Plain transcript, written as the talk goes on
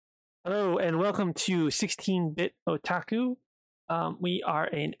Hello and welcome to 16-Bit Otaku. We are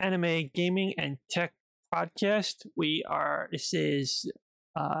an anime, gaming, and tech podcast. This is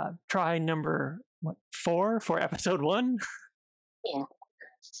try number 4 for episode 1. Yeah.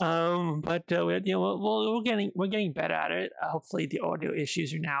 But we're getting better at it. Hopefully the audio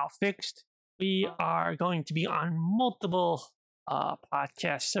issues are now fixed. We are going to be on multiple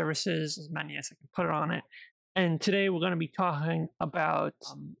podcast services, as many as I can put on it. And today we're going to be talking about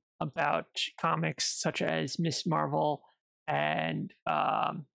comics such as Miss Marvel and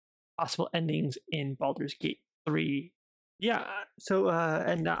possible endings in Baldur's Gate 3. Yeah, so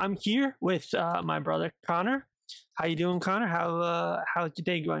I'm here with my brother Connor. How you doing, Connor? How's your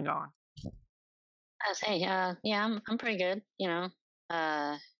day going on? I'm pretty good.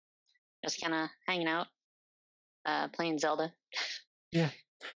 Just kind of hanging out, playing Zelda. Yep.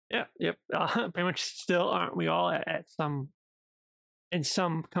 Pretty much still, aren't we all in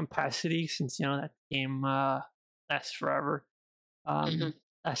some capacity, since that game lasts forever.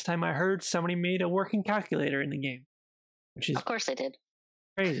 Last time I heard, somebody made a working calculator in the game, which is Of course they did.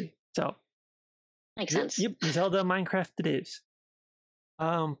 crazy. So Makes sense. Yep, Zelda, Minecraft it is.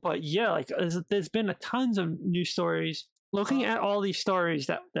 But yeah, there's been a tons of new stories. Looking at all these stories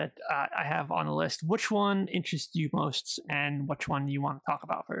that I have on the list, which one interests you most, and which one do you want to talk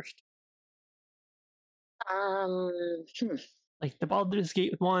about first? Like the Baldur's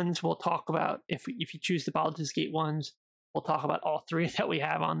Gate ones, we'll talk about if you choose the Baldur's Gate ones, we'll talk about all 3 that we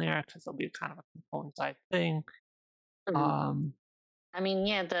have on there because they'll be kind of a coincide thing. I'm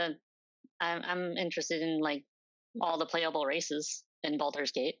interested in like all the playable races in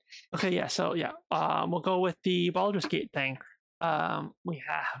Baldur's Gate. Okay, yeah. So yeah, we'll go with the Baldur's Gate thing. We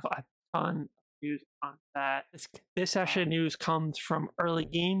have a ton of news on that. This actually news comes from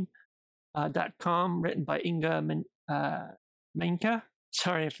earlygame.com, written by Inga Menka.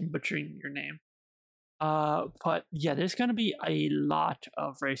 Sorry if I'm butchering your name. But yeah, there's going to be a lot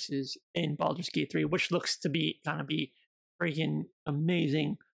of races in Baldur's Gate 3, which looks to be freaking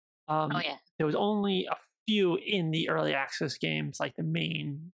amazing. There was only a few in the early access games, like the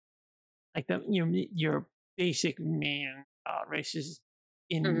main, your basic main races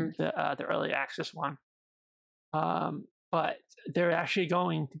in the early access one. But they're actually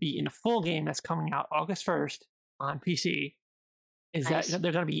going to be in a full game that's coming out August 1st on PC. That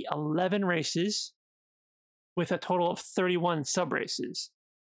they're going to be 11 races with a total of 31 sub races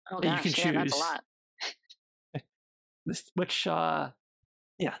that you can choose. That's a lot. Which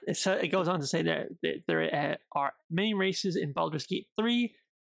it goes on to say that there are many races in Baldur's Gate 3. To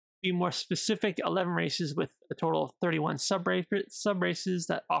be more specific, 11 races with a total of 31 sub races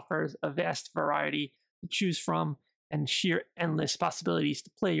that offers a vast variety to choose from and sheer endless possibilities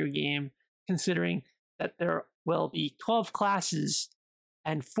to play your game, considering that there will be 12 classes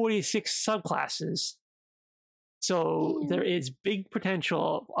and 46 subclasses. So there is big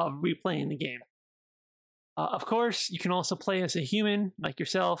potential of replaying the game. Of course, you can also play as a human like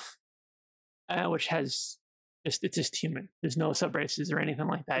yourself, which has it's just human. There's no sub races or anything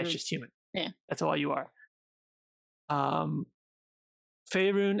like that. It's just human. Yeah, that's all you are.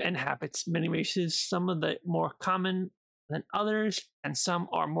 Faerun inhabits many races. Some of the more common than others, and some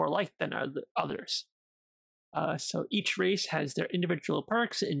are more liked than others. So each race has their individual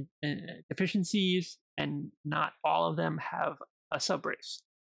perks and deficiencies, and not all of them have a sub race.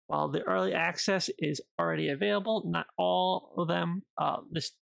 While the early access is already available, not all of them all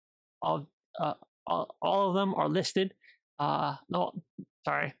of them are listed. Not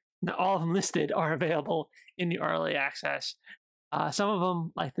all of them listed are available in the early access. Some of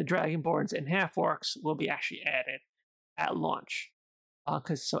them, like the Dragonborns and Half-Orcs, will be actually added at launch,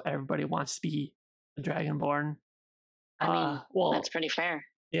 because so everybody wants to be a Dragonborn. That's pretty fair.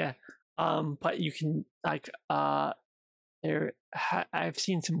 Yeah, but you can I've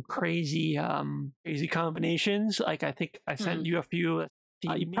seen some crazy combinations. Like I think I sent you a few.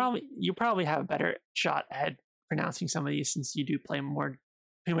 You probably have a better shot at pronouncing some of these, since you do pretty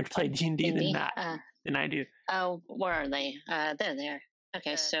much play D&D than I do. Oh, where are they? There they are.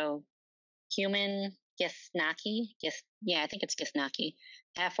 Okay, so human, Githnaki. I think it's Githnaki.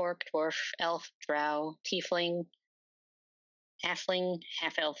 Half-orc, dwarf, elf, drow, tiefling, halfling,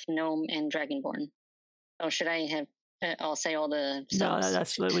 half-elf, gnome, and dragonborn. Oh, should I have? I'll say all the subs. No,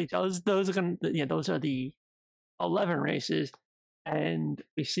 that's literally those are gonna. Yeah, those are the 11 races, and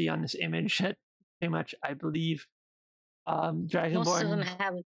we see on this image that pretty much, I believe, Dragonborn. Most of them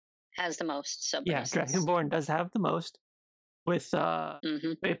has the most sub races. Yeah, Dragonborn does have the most, with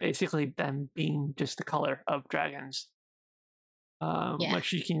basically them being just the color of dragons.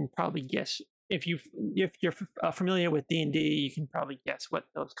 Which you can probably guess if you're familiar with D&D, you can probably guess what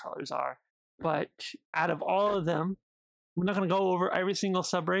those colors are. But out of all of them, we're not going to go over every single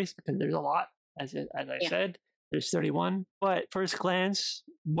subrace because there's a lot. As I said, there's 31. But first glance,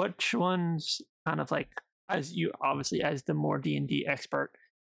 which ones kind of like, as you obviously as the more D&D expert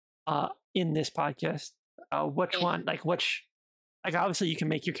in this podcast, which one, like which, like obviously you can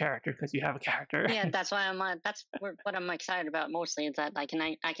make your character because you have a character. Yeah, that's why what I'm excited about mostly is that I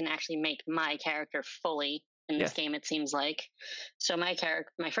can actually make my character fully in this game. It seems like. So my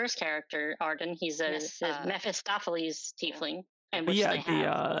first character, Arden, he's a Mephistopheles tiefling, and which they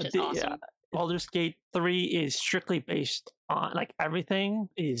have, which is awesome. Baldur's Gate 3 is strictly based on, like, everything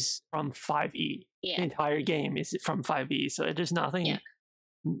is from 5e. Yeah. The entire game is from 5e, so there's nothing.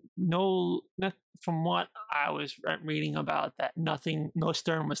 No, from what I was reading about that, no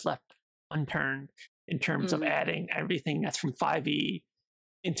stone was left unturned in terms of adding everything that's from 5e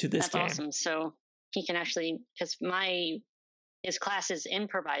into this game. That's awesome. So he can actually, because his class is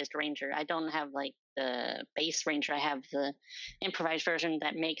improvised ranger. I don't have like the base ranger. I have the improvised version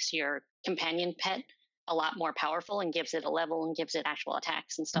that makes your companion pet a lot more powerful and gives it a level and gives it actual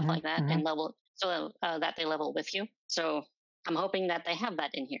attacks and stuff like that, and level so that they level with you. So I'm hoping that they have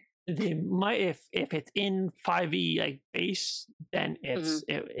that in here. They might, if it's in 5e like base, then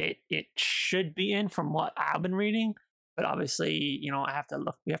it should be in from what I've been reading. But obviously, we have to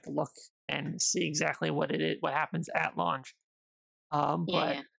look and see exactly what it is, what happens at launch.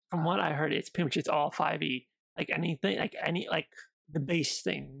 But from what I heard, it's pretty much all 5e. Like anything, like the base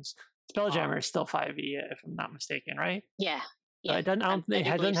things. Spelljammer is still 5e, if I'm not mistaken, right? Yeah. So it doesn't. It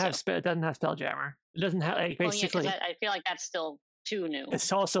doesn't have Spelljammer. It doesn't have, like, basically. I feel like that's still too new.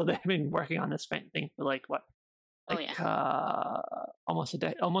 It's also, they've been working on this thing for like what? Almost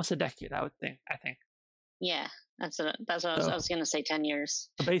a decade, I think. Yeah, that's what I was gonna say. 10 years.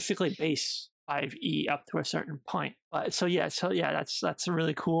 Basically, base 5e up to a certain point. But that's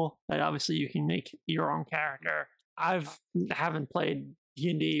really cool. That obviously you can make your own character. Haven't played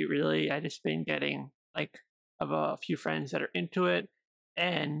D&D really. I just been getting of a few friends that are into it,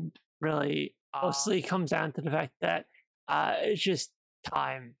 and really mostly comes down to the fact that it's just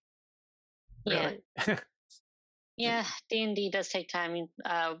time. Really. Yeah, D&D does take time.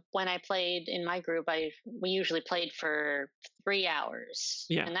 When I played in my group, we usually played for 3 hours.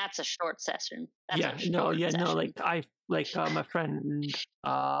 Yeah, and that's a short session. My friend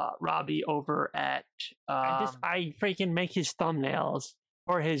Robbie over at I freaking make his thumbnails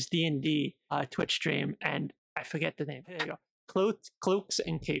for his D&D Twitch stream, and I forget the name. There you go. Cloaks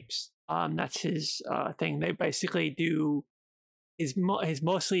and Capes. That's his thing. They basically do.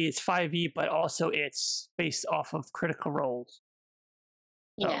 Mostly it's 5e, but also it's based off of Critical Roles.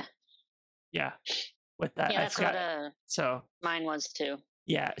 So, yeah. With that, that's what mine was too.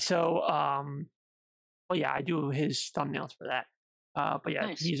 Yeah. So I do his thumbnails for that. But yeah,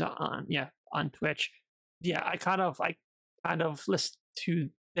 nice. He's on Twitch. Yeah, I kind of listen to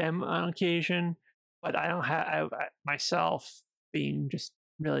them on occasion, but I don't have myself being just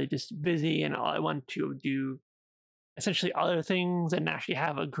really just busy, and all I want to do essentially other things and actually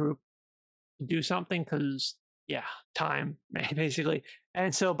have a group to do something, because time basically.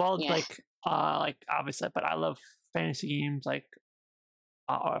 And so obviously, but I love fantasy games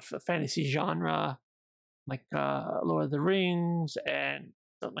or fantasy genre, like Lord of the Rings and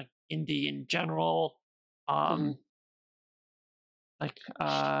something like indie in general. I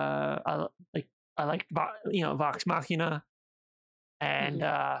like Vox Machina, and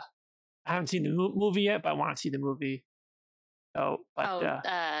I haven't seen the movie yet, but I want to see the movie. So,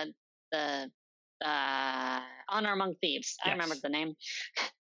 the Honor Among Thieves. Yes. I remembered the name.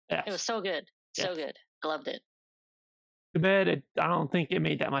 Yes. It was so good, so good. I loved it. Too bad I don't think it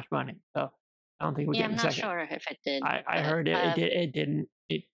made that much money. So I don't think we get a second. I'm not sure if it did. I heard it. It didn't.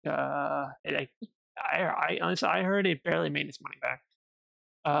 I heard it barely made its money back.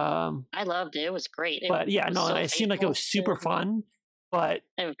 I loved it. It was great. It seemed like it was super fun. But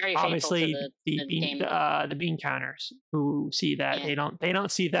obviously, the bean counters who see that, they don't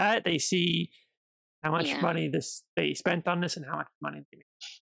see that. They see how much money they spent on this and how much money they made.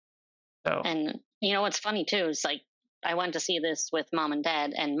 So, and what's funny too is I went to see this with Mom and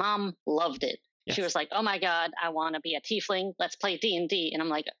Dad, and Mom loved it. Yes. She was like, "Oh my God, I want to be a tiefling. Let's play D&D." And I'm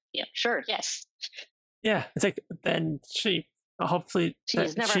like, "Yeah, sure, yes." Yeah, it's like then she's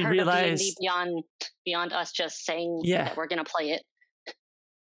never heard realized of D&D beyond us just saying that we're gonna play it.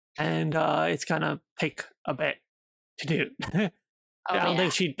 And it's gonna take a bit to do. I don't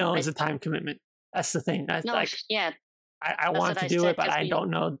think she knows the time commitment. That's the thing. That's I want to do it, but I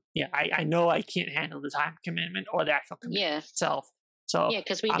don't know. Yeah, I know I can't handle the time commitment or the actual commitment itself. So Yeah,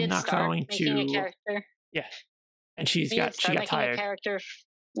 because we I'm did not start going making a to. character. Yeah, and We did she start got making a tired. character,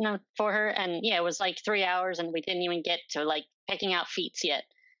 for her, and yeah, it was like 3 hours, and we didn't even get to like picking out feats yet.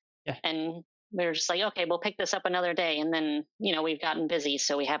 Yeah, And we were just like, okay, we'll pick this up another day, and then we've gotten busy,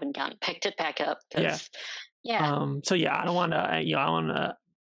 so we haven't gotten picked it back up. yeah. Because yeah, So yeah, I don't want to. I want to.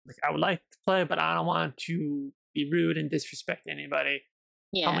 Like, I would like to play, but I don't want to be rude and disrespect anybody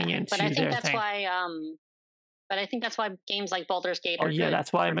yeah, coming but I into think their that's thing. why. But I think that's why games like Baldur's Gate Oh are yeah, good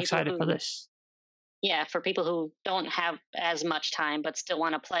that's why for I'm people excited for who, this. yeah, for people who don't have as much time but still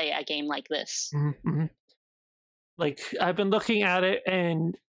want to play a game like this. Mm-hmm. Like I've been looking at it,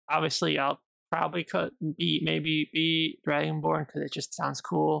 and obviously I'll probably maybe be Dragonborn because it just sounds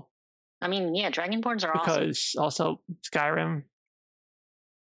cool. I mean, yeah, Dragonborns are awesome. Because also Skyrim.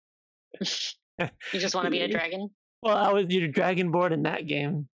 You just want to be a dragon? Well, I was either Dragonborn in that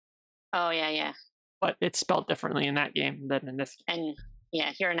game, Oh yeah, yeah. but it's spelled differently in that game than in this. And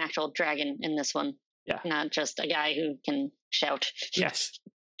yeah, you're an actual dragon in this one. Yeah. Not just a guy who can shout. Yes.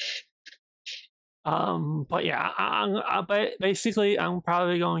 But yeah, but basically, I'm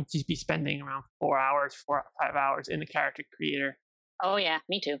probably going to be spending around 4 hours, 5 hours in the character creator. Oh yeah,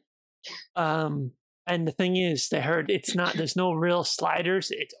 me too. And the thing is, they heard it's not. There's no real sliders.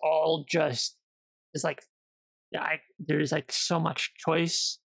 It's all just. It's like, there's like so much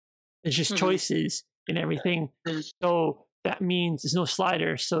choice. There's just choices in everything. So that means there's no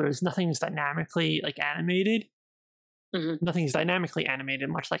sliders. So there's nothing that's dynamically like animated. Nothing's dynamically animated,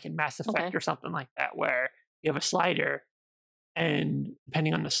 much like in Mass Effect or something like that, where you have a slider, and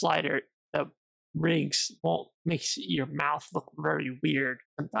depending on the slider, the rigs won't makes your mouth look very weird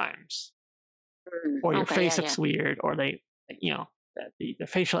sometimes, or your face looks weird, or they, the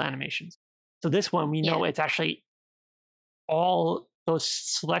facial animations. So this one, we know it's actually all those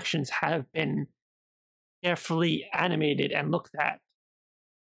selections have been carefully animated and looked at.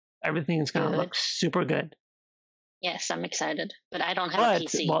 Everything is going to look super good. Yes, I'm excited, but I don't have a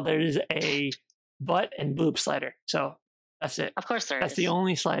PC. Well, there is a butt and boob slider, so that's it. Of course, That's the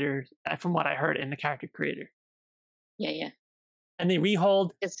only slider, from what I heard, in the character creator. Yeah, yeah. And they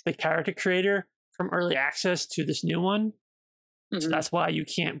rehauled the character creator from early access to this new one, so that's why you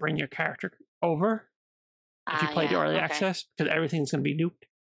can't bring your character over if you play the early access, because everything's going to be nuked.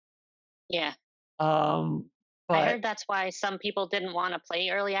 Yeah. But I heard that's why some people didn't want to play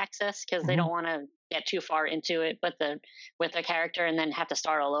early access, because they don't want to get too far into it with the character and then have to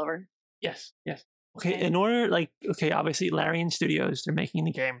start all over. Yes, yes. Okay, in order, obviously Larian Studios, they're making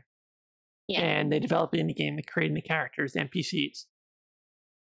the game. Yeah. And they developed it in the game, they're creating the characters, the NPCs.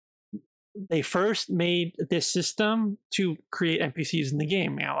 They first made this system to create NPCs in the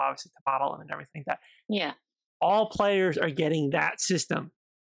game, obviously to model them and everything like that. Yeah. All players are getting that system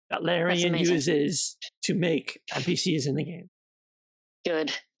that Larian uses to make NPCs in the game.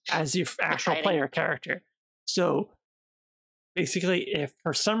 Good. As your actual player character. So basically, if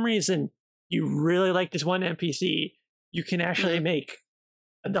for some reason you really like this one NPC, you can actually make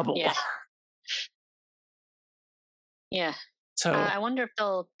a double. Yeah. Yeah. So I wonder if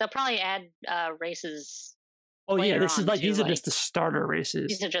they'll probably add races. Oh yeah, these are just the starter races.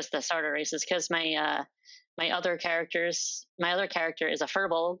 These are just the starter races, because my other character is a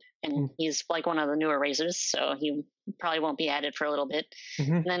Furbolg, and he's like one of the newer races, so he probably won't be added for a little bit.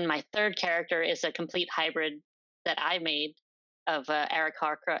 And then my third character is a complete hybrid that I made of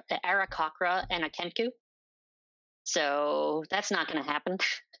Arakocra and a Kenku. So that's not going to happen.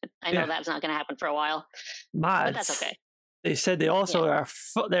 I know that's not going to happen for a while. Mods, but that's okay. They said they also are.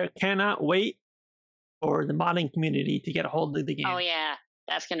 They cannot wait for the modding community to get a hold of the game. Oh yeah,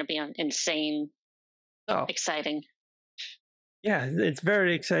 that's going to be insane. Oh, exciting! Yeah, it's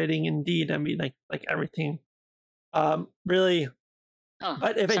very exciting indeed. I mean, like everything, really. Oh,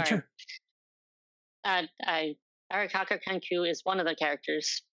 but eventually, Arakocra Kenku is one of the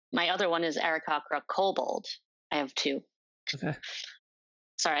characters. My other one is Arakocra Kobold. I have two. Okay.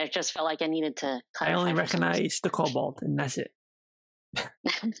 Sorry, I just felt like I needed to clarify. I only recognize the Kobold, and that's it.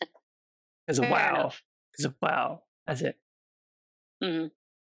 Because of WoW. Because of WoW. That's it.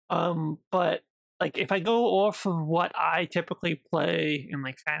 But like, if I go off of what I typically play in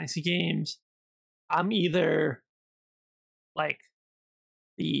like fantasy games, I'm either like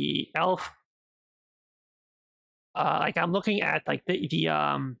the elf. Like I'm looking at like the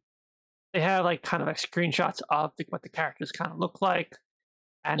they have like kind of like screenshots of what the characters kind of look like.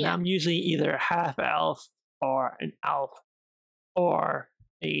 And I'm usually either half elf or an elf or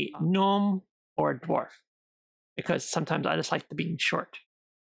a gnome or a dwarf, because sometimes I just like to being short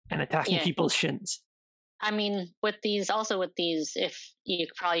and attacking people's shins. I mean, with these, if you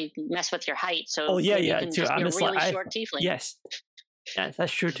could probably mess with your height, so you can just be a really short tiefling. Yes, Yeah,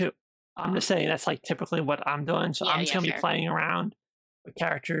 that's true too. I'm just saying that's like typically what I'm doing. So I'm just gonna be fair. playing around with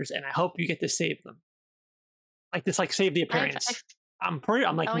characters, and I hope you get to save them. Like this, like save the I've, appearance. I've, I'm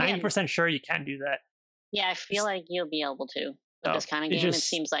like oh yeah, 90% sure you can do that. yeah. I feel like you'll be able to with So this kind of it's game. It just,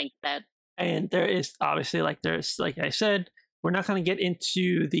 seems like that. and there is obviously like I said, we're not going to get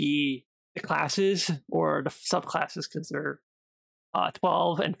into the classes or the subclasses because they're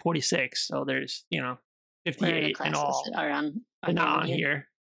 12 and 46. So there's Where the 58 in classes all. are on. They're not on here.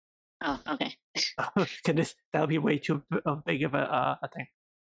 Oh, okay. Because that would be way too big of a thing.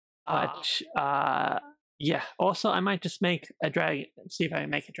 But yeah. Also, I might just make a dragon. See if I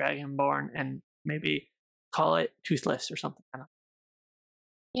can make a dragonborn and maybe call it Toothless or something,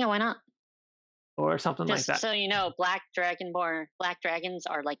 Yeah, why not? or something like Just that. so you know, black dragons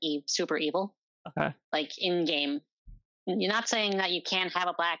are like super evil. Okay. Like in game. You're not saying that you can't have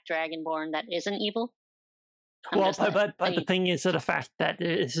a black dragonborn that isn't evil. Well, but the thing is the fact that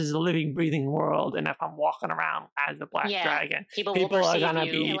this is a living, breathing world, and if I'm walking around as a black dragon, people will are perceive gonna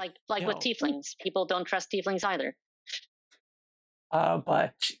you be like with tieflings. People don't trust tieflings either.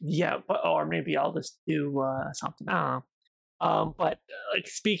 But yeah, or maybe I'll just do something. I don't know. But like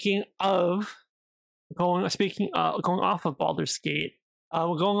speaking off of Baldur's Gate,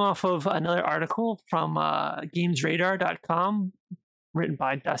 we're going off of another article from GamesRadar.com, written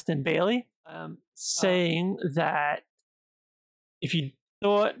by Dustin Bailey, saying that if you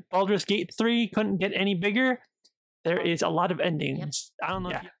thought Baldur's Gate 3 couldn't get any bigger, there is a lot of endings. I don't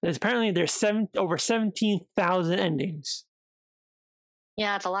know. There's over 17,000 endings.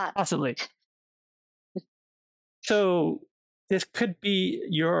 Yeah, that's a lot. Possibly. So this could be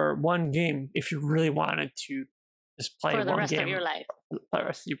your one game if you really wanted to just play for the one rest game of your life. For the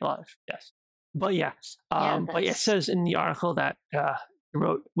rest of your life. Yes. But yeah, but it says in the article that he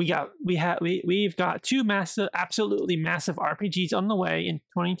wrote, we've got two absolutely massive RPGs on the way in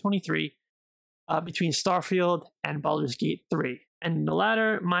 2023 between Starfield and Baldur's Gate 3, and the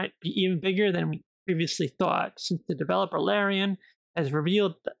latter might be even bigger than we previously thought, since the developer Larian has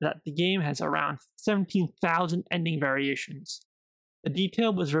revealed that the game has around 17,000 ending variations. The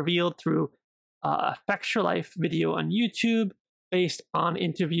detail was revealed through a Facts Your Life video on YouTube based on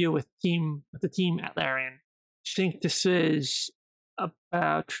interview with the team at Larian. I think this is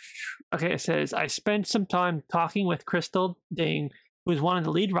about... Okay, it says, I spent some time talking with Crystal Ding, who is one of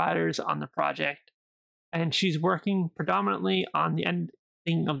the lead writers on the project, and she's working predominantly on the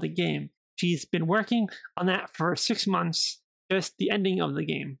ending of the game. She's been working on that for 6 months, just the ending of the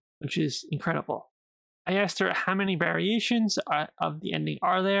game, which is incredible. I asked her how many variations of the ending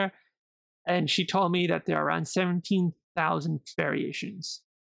are there, and she told me that there are around 17,000 variations.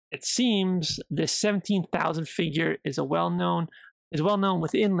 It seems this 17,000 figure is well known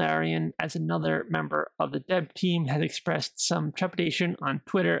within Larian, as another member of the dev team has expressed some trepidation on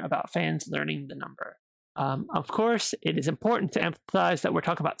Twitter about fans learning the number. Of course, it is important to emphasize that we're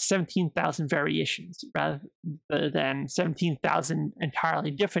talking about 17,000 variations rather than 17,000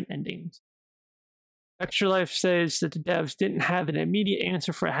 entirely different endings. Extra Life says that the devs didn't have an immediate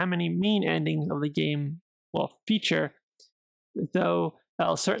answer for how many main endings of the game will feature, though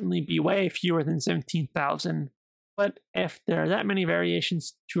that'll certainly be way fewer than 17,000. But if there are that many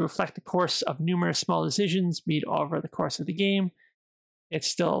variations to reflect the course of numerous small decisions made over the course of the game, it's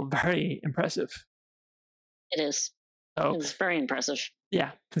still very impressive. It is. So, it's very impressive.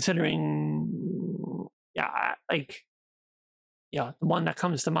 Yeah, considering, the one that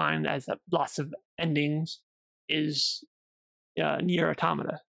comes to mind as lots of endings is Nier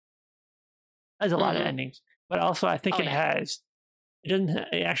Automata. Has a lot of endings, but also I think it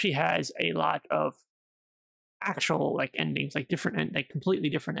actually has a lot of actual endings, different completely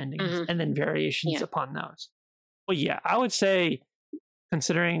different endings, and then variations upon those. Well, yeah, I would say,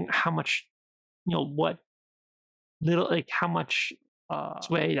 considering how much how much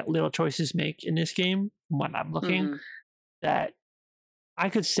sway that little choices make in this game, when I'm looking, that I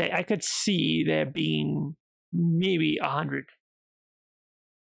could see there being maybe 100.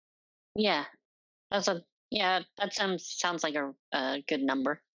 Yeah, that sounds like a good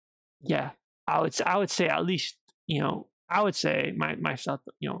number. Yeah, I would say at least I would say myself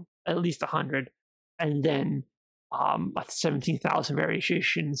at least 100, and then 17,000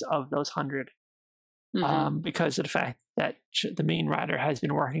 variations of those 100. Because of the fact that the main writer has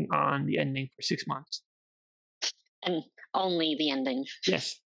been working on the ending for 6 months. And only the ending.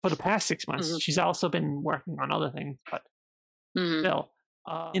 Yes, for the past 6 months. She's also been working on other things, but still.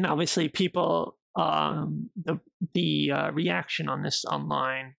 And obviously people, the reaction on this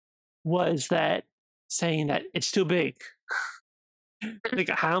online was that saying that it's too big.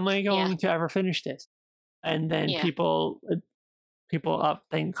 How am I going to ever finish this? And then people people up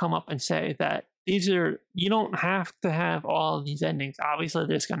then come up and say that you don't have to have all of these endings. Obviously,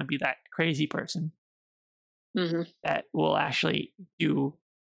 there's going to be that crazy person that will actually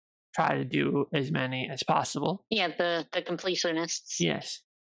try to do as many as possible. Yeah, the completionists. Yes.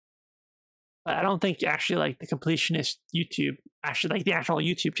 But I don't think actually like the completionist YouTube, actually like the actual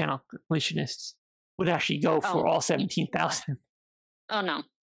YouTube channel completionists would actually go for all 17,000. Oh no.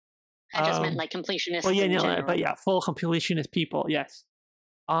 I just meant like completionists. Well, yeah, in no, general. but yeah, full completionist people, yes.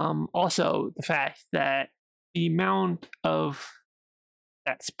 Also, the fact that the amount of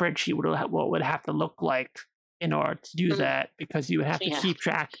that spreadsheet would have to look like in order to do that, because you would have to keep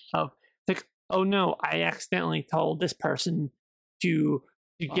track of, like, oh no, I accidentally told this person to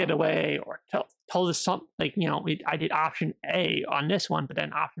get away, or told us something, like, I did option A on this one, but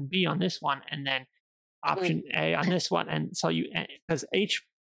then option B on this one, and then option A on this one, and so because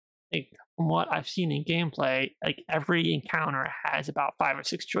like, from what I've seen in gameplay, like every encounter has about 5 or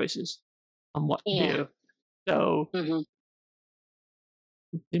 6 choices on what to do. So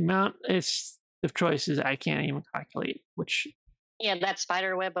the amount of choices I can't even calculate. Which that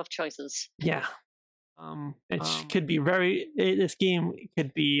spider web of choices. Yeah, it could be this game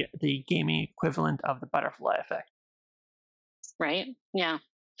could be the gaming equivalent of the butterfly effect. Right. Yeah.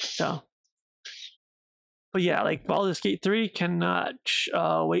 So. But yeah, like Baldur's Gate 3 cannot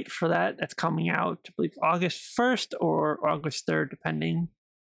wait for that. That's coming out, I believe, August 1st or August 3rd, depending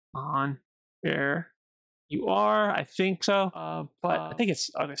on where you are. I think so. But I think it's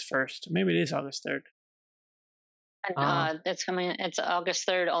August 1st. Maybe it is August 3rd. And it's coming. It's August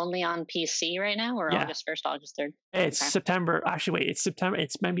 3rd only on PC right now, or August 1st, August 3rd? It's September. Actually, wait, it's September.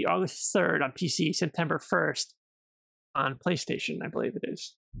 It's maybe August 3rd on PC, September 1st on PlayStation, I believe it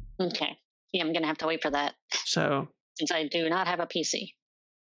is. Okay. Yeah, I'm going to have to wait for that. So, since I do not have a PC.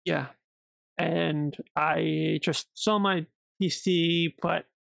 Yeah. And I just saw my PC, but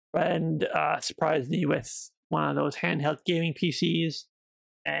friend surprised me with one of those handheld gaming PCs,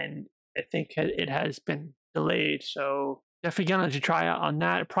 and I think it has been delayed. So definitely gonna try out on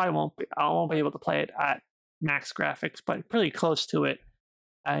that. I won't be able to play it at max graphics, but pretty close to it,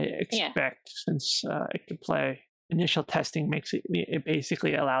 I expect, since it can play. Initial testing makes it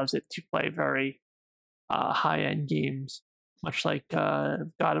basically allows it to play very high-end games, much like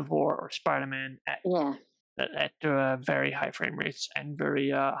God of War or Spider-Man at very high frame rates and very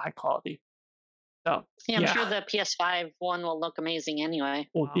high quality. So I'm sure the PS5 one will look amazing anyway.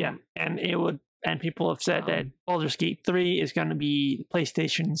 Well, and people have said that Baldur's Gate 3 is going to be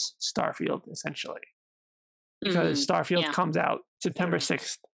PlayStation's Starfield, essentially, because Starfield comes out September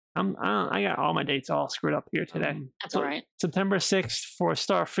 6th. I got all my dates all screwed up here today. That's all right. September 6th for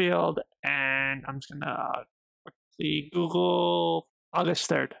Starfield, and I'm just gonna quickly Google August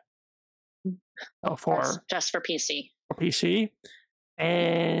 3rd. Just for PC. For PC,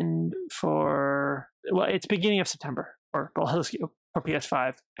 and it's beginning of September for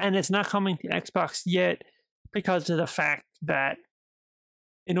PS5, and it's not coming to Xbox yet because of the fact that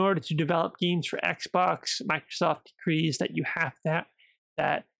in order to develop games for Xbox, Microsoft decrees that you have to have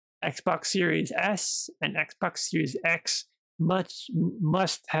that Xbox Series S and Xbox Series X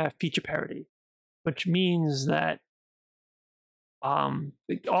must have feature parity, which means that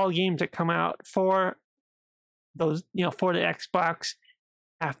all games that come out for those, for the Xbox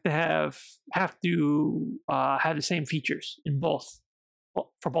have to have the same features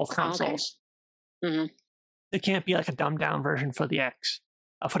for both consoles. Okay. It can't be like a dumbed down version for the S.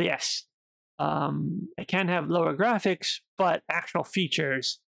 It can have lower graphics, but actual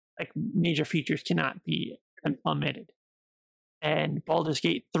features, like major features, cannot be omitted. And Baldur's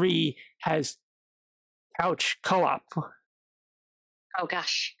Gate 3 has couch co-op. Oh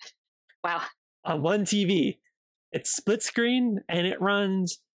gosh. Wow. On one TV. It's split screen and it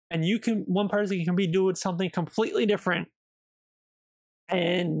runs, and one person can be doing something completely different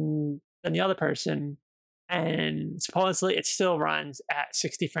than the other person, and supposedly it still runs at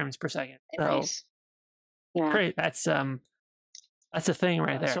 60 frames per second. Nice. Great. That's a thing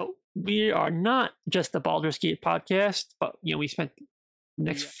right there. So we are not just the Baldur's Gate podcast, but we spent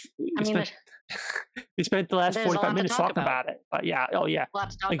we spent the last 45 minutes talking about it. But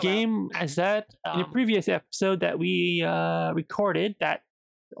the game, as that in a previous episode that we recorded, that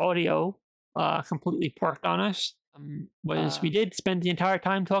audio completely porked on us, we did spend the entire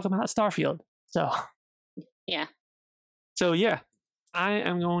time talking about Starfield. So I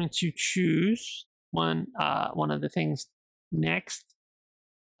am going to choose one of the things next.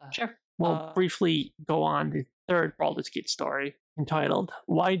 Sure. We'll briefly go on the third Baldur's Gate story, entitled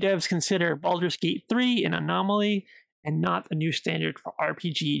 "Why Devs Consider Baldur's Gate 3 an Anomaly and Not a New Standard for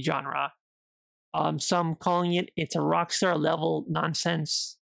RPG Genre." Some calling it's a Rockstar level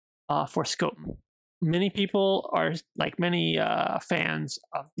nonsense for scope. Many people are like many fans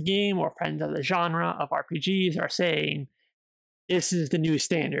of the game or friends of the genre of RPGs are saying this is the new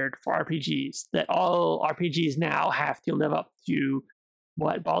standard for RPGs, that all RPGs now have to live up to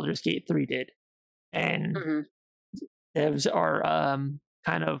what Baldur's Gate 3 did. And devs are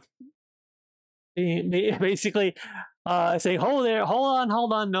kind of basically say, hold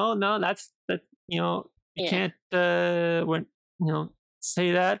on, no, that's that, you can't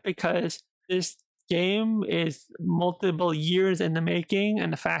say that, because this game is multiple years in the making,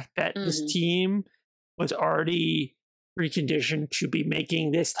 and the fact that this team was already preconditioned to be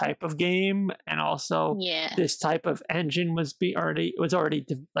making this type of game, and also this type of engine was already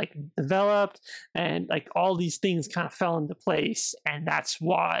developed, and like all these things kind of fell into place, and that's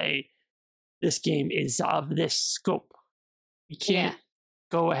why this game is of this scope. You can't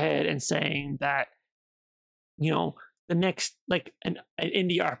go ahead and saying that the next an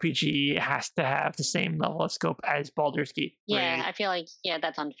indie RPG has to have the same level of scope as Baldur's Gate 3. Yeah, I feel like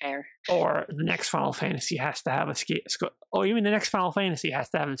that's unfair. Or the next Final Fantasy has to have a scope, or even the next Final Fantasy has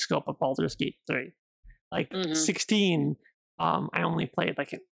to have the scope of Baldur's Gate 3. Like 16, I only played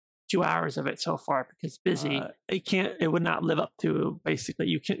like 2 hours of it so far because busy. It would not live up to, basically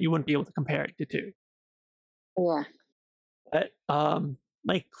you wouldn't be able to compare it to 2. Yeah. But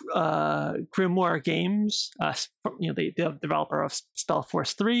Grimoire Games, the developer of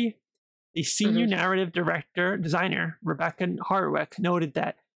Spellforce 3, the senior narrative designer, Rebecca Hardwick, noted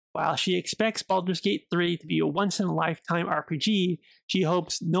that while she expects Baldur's Gate 3 to be a once-in-a-lifetime RPG, she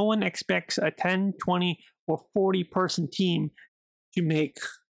hopes no one expects a 10, 20, or 40-person team to make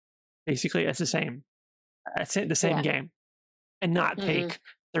basically the same game and not take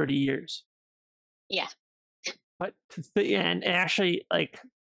 30 years. Yeah. But and actually,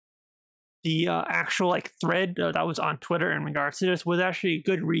 the actual thread that was on Twitter in regards to this was actually a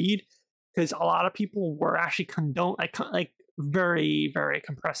good read, because a lot of people were actually very, very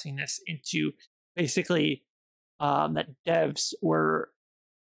compressing this into basically that devs were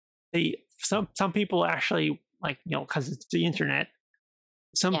some people actually because it's the internet.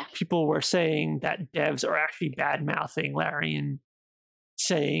 Some people were saying that devs are actually bad mouthing Larian,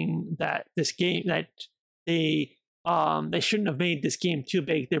 saying that this game that they shouldn't have made this game too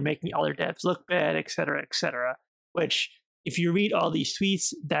big. They're making other devs look bad, etc., etc. Which, if you read all these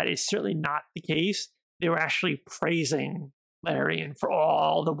tweets, that is certainly not the case. They were actually praising Larian for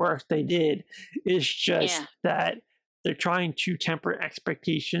all the work they did. It's just that they're trying to temper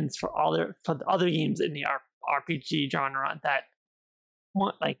expectations for the other games in the RPG genre that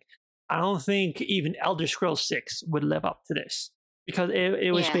I don't think even Elder Scrolls 6 would live up to this, because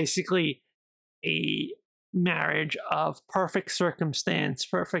it was basically a marriage of perfect circumstance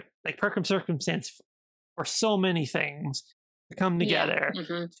for so many things to come together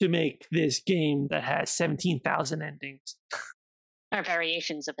to make this game that has 17,000 endings. Or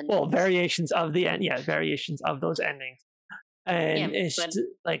variations of endings. Well, variations of variations of those endings. And it's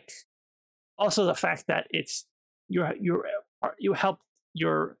also the fact that it's you help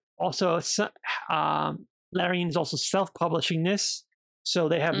your also Larian's also self-publishing this, so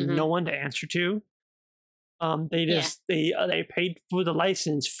they have no one to answer to. They paid for the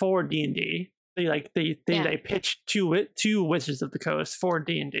license for D&D. They pitched to Wizards of the Coast for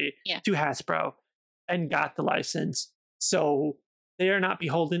D&D to Hasbro and got the license. So they are not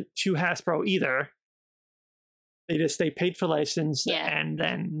beholden to Hasbro either. They paid for license and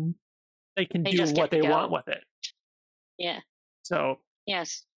then they can do what they want with it. Yeah. So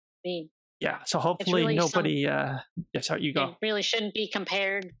yes. So hopefully really nobody sorry, you go. It really shouldn't be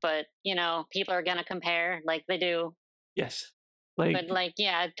compared, but people are gonna compare like they do. Yes.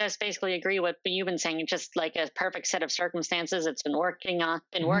 I just basically agree with what you've been saying. Just like a perfect set of circumstances. It's been worked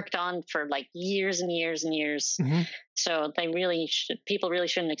on for years and years and years. So people really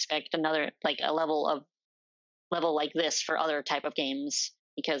shouldn't expect another a level like this for other type of games,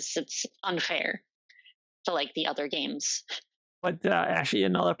 because it's unfair to the other games. But actually,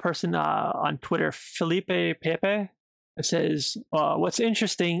 another person on Twitter, Felipe Pepe, says, what's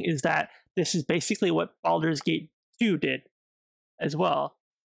interesting is that this is basically what Baldur's Gate 2 did as well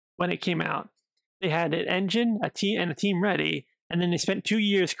when it came out. They had an engine, a team ready, and then they spent 2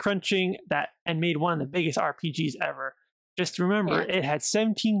 years crunching that and made one of the biggest RPGs ever. Just remember, it had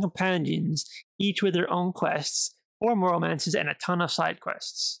 17 companions, each with their own quests, 4 romances, and a ton of side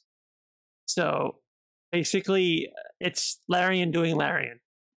quests. So basically, it's Larian doing Larian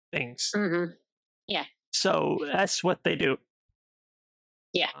things. Yeah. So that's what they do.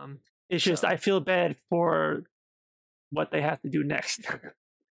 Yeah. It's just I feel bad for what they have to do next.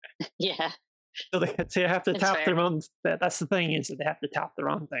 Yeah. So they have to It's tap fair. their own. That's the thing, is that they have to tap their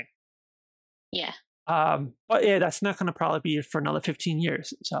own thing. Yeah. But yeah, that's not going to probably be for another 15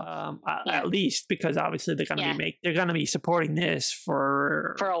 years. So Yeah. at least, because obviously they're going to be supporting this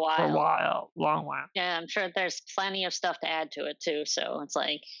For a for a while. while, long while. Yeah, I'm sure there's plenty of stuff to add to it too. So it's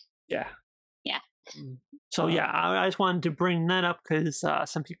like, Yeah. yeah. So yeah, I just wanted to bring that up because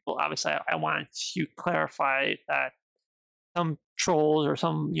some people, obviously, I wanted to clarify that some trolls or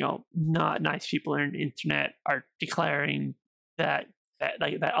some not nice people on the internet are declaring that that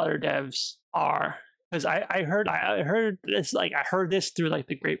other devs are, because I heard this, like I heard this through like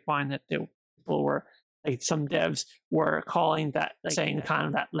the grapevine, that people were like, some devs were calling that, like, saying kind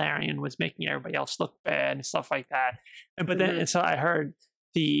of that Larian was making everybody else look bad and stuff like that. But then and so I heard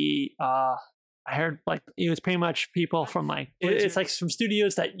like it was pretty much people from like it's like some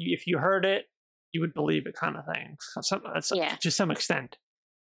studios that if you heard it, you would believe it, kind of thing. To some extent.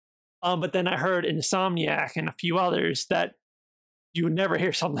 But then I heard Insomniac and a few others that you would never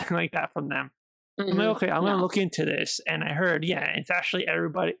hear something like that from them. I'm like, okay, I'm going to look into this. And I heard, yeah, it's actually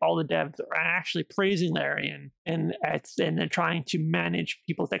everybody, all the devs are actually praising Larian, and they're trying to manage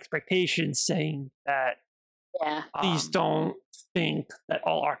people's expectations, saying that please don't think that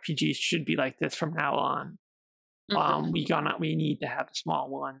all RPGs should be like this from now on. We need to have the small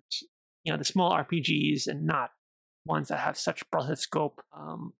ones, the small RPGs, and not ones that have such broad scope.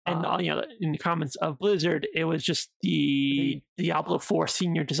 And in the comments of Blizzard, it was just the Diablo 4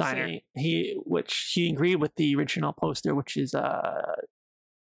 senior designer. He agreed with the original poster, which is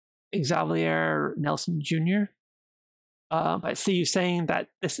Xavier Nelson Jr. But Steve saying that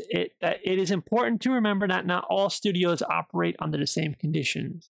it is important to remember that not all studios operate under the same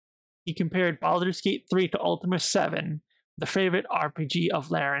conditions. He compared Baldur's Gate 3 to Ultima 7, the favorite RPG of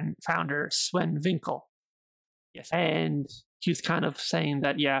Larian founder Sven Winkel. Yes, and he was kind of saying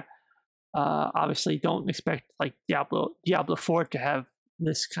that, obviously don't expect like Diablo 4 to have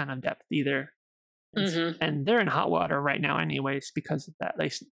this kind of depth either. And they're in hot water right now anyways because of that.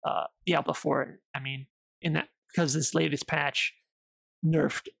 Like Diablo 4, I mean, because this latest patch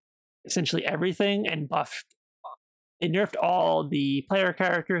nerfed essentially everything and it nerfed all the player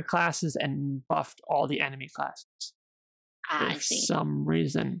character classes and buffed all the enemy classes I see. some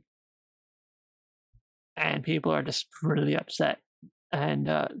reason. And people are just really upset. And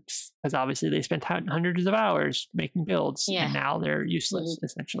because obviously they spent hundreds of hours making builds, and now they're useless,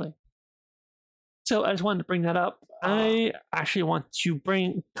 essentially. So I just wanted to bring that up. I actually want to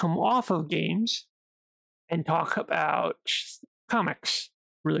come off of games and talk about comics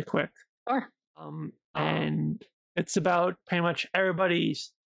really quick. Sure. And it's about pretty much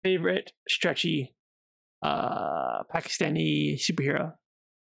everybody's favorite stretchy Pakistani superhero.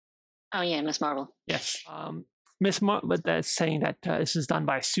 Oh yeah, Miss Marvel. Yes. But that's saying that this is done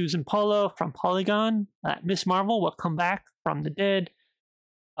by Susan Polo from Polygon. Miss Marvel will come back from the dead.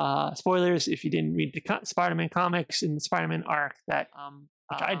 Spoilers if you didn't read the Spider-Man comics in the Spider-Man arc, that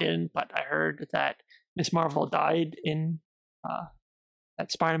which I didn't, but I heard that Miss Marvel died in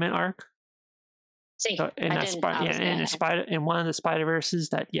that Spider-Man arc. See, so in one of the Spider-Verses,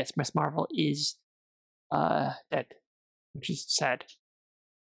 that yes, Miss Marvel is dead, which is sad.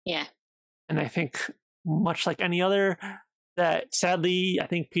 Yeah. And I think, much like any other, that sadly, I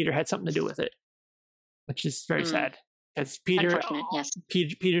think Peter had something to do with it, which is very sad. Because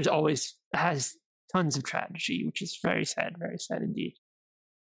Peter's always has tons of tragedy, which is very sad indeed.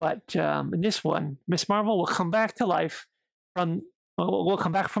 But in this one, Miss Marvel will come back to life will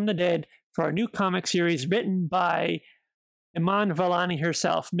come back from the dead for a new comic series written by Iman Vellani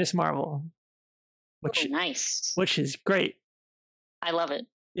herself, Miss Marvel. Which is great. I love it.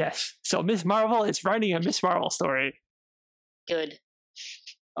 Yes. So Miss Marvel is writing a Miss Marvel story. Good.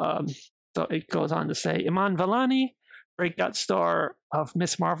 So it goes on to say, Iman Vellani, breakout star of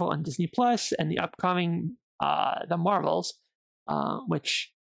Miss Marvel on Disney Plus and the upcoming The Marvels,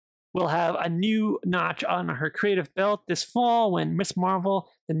 which will have a new notch on her creative belt this fall when Miss Marvel,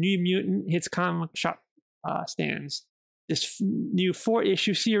 the New Mutant, hits comic shop stands. This new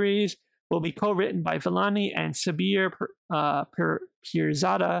 4-issue series will be co-written by Vellani and Sabir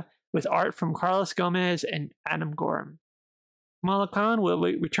Pirzada, with art from Carlos Gomez and Adam Gorham. Kamala Khan will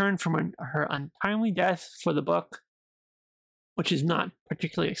return from her untimely death for the book, which is not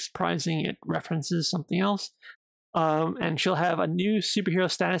particularly surprising. It references something else. And she'll have a new superhero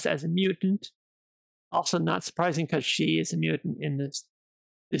status as a mutant. Also not surprising because she is a mutant in this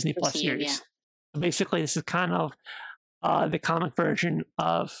Disney Plus series. Yeah. So basically, this is kind of the comic version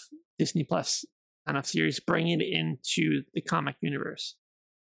of Disney Plus kind of series, bringing it into the comic universe.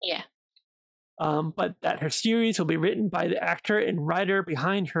 Yeah. but that her series will be written by the actor and writer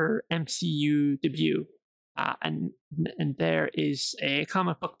behind her MCU debut. And there is a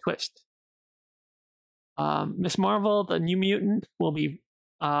comic book twist. Miss Marvel, the New Mutant, will be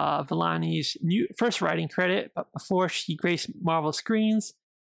Vellani's first writing credit, but before she graced Marvel screens,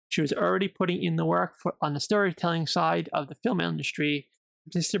 she was already putting in the work on the storytelling side of the film industry,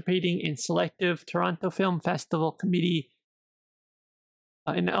 participating in selective Toronto Film Festival committee.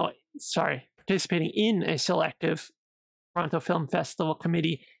 Participating in a selective Toronto Film Festival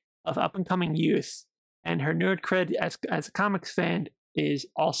committee of up-and-coming youth, and her nerd cred as a comics fan is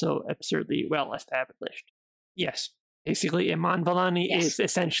also absurdly well established. Yes, basically, Iman Vellani is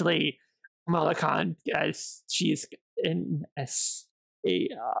essentially Kamala Khan, as she's as a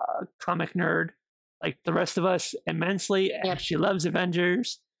comic nerd like the rest of us immensely, and she loves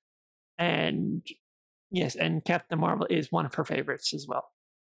Avengers, and yes, and Captain Marvel is one of her favorites as well.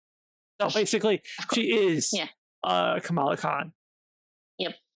 So basically, she is Kamala Khan.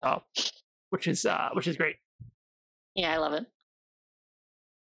 Yep. Which is great. Yeah, I love it.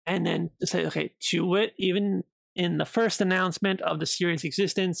 And then to say, okay, to it, even in the first announcement of the series'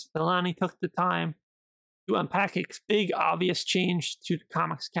 existence, Vellani took the time to unpack its big, obvious change to the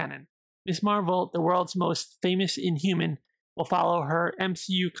comics canon. Miss Marvel, the world's most famous Inhuman, will follow her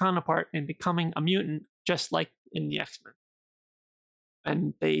MCU counterpart in becoming a mutant, just like in the X-Men.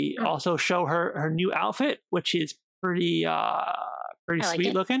 And they also show her new outfit, which is pretty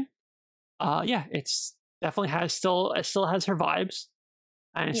sweet looking. It's definitely still has her vibes,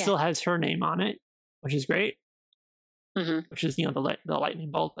 and it still has her name on it, which is great. Which is the lightning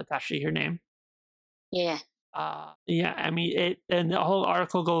bolt, but that's actually her name. Yeah. I mean it, and the whole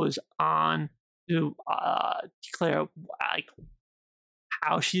article goes on to declare like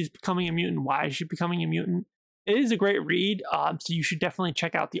how she's becoming a mutant, why she's becoming a mutant. It is a great read, so you should definitely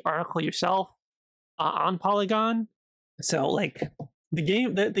check out the article yourself on Polygon. So like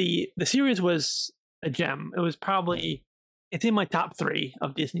the series was a gem. It was it's in my top 3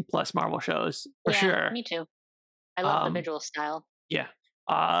 of Disney Plus Marvel shows for sure. Me too. I love the visual style. Yeah.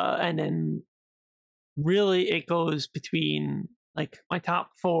 And then really it goes between like my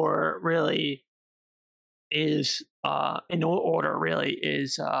top 4 really is in no order really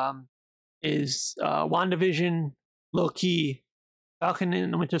is WandaVision, Loki, Falcon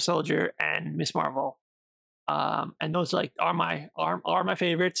and the Winter Soldier, and Miss Marvel. And those are my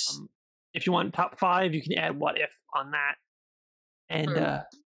favorites. If you want top 5, you can add What If on that. And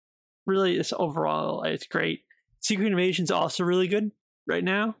really, this overall, it's great. Secret Invasion's also really good right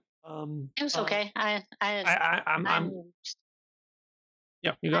now. It was okay. I'm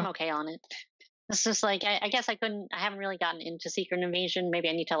okay on it. It's just like I guess I haven't really gotten into Secret Invasion. Maybe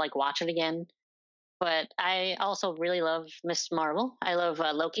I need to like watch it again. But I also really love Miss Marvel. I love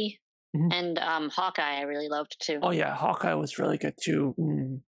Loki. And Hawkeye I really loved too. Oh yeah, Hawkeye was really good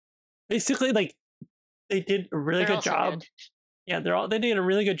too. Basically, like they did a really good job. Good. Yeah, they did a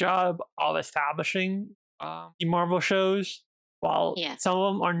really good job of establishing the Marvel shows, while some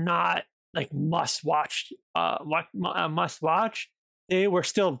of them are not like must watch. They were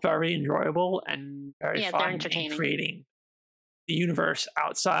still very enjoyable and very fun in creating the universe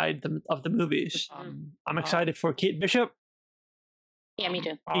outside of the movies. I'm excited for Kate Bishop. Yeah, me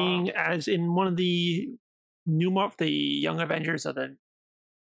too. Being as in one of the the Young Avengers or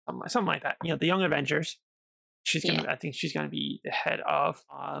something like that. The Young Avengers. I think she's gonna be the head of.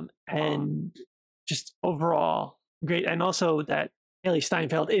 And just overall great, and also that Haley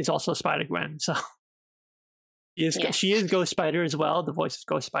Steinfeld is also Spider-Gwen, so she is Ghost Spider as well. The voice is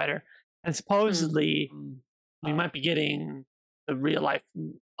Ghost Spider, and supposedly we might be getting the real life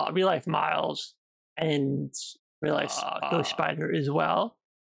Miles and real life Ghost Spider as well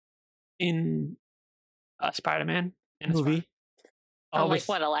in Spider-Man in the movie. Like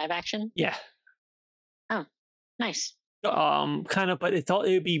what, a live action? Yeah. Oh, nice. Kind of, but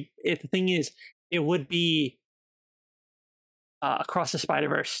the thing is, it would be across the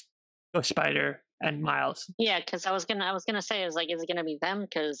Spider-Verse, Ghost Spider and Miles. Yeah, because I was gonna say, is it gonna be them?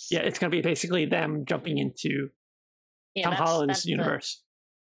 Because it's gonna be basically them jumping into Tom Holland's universe.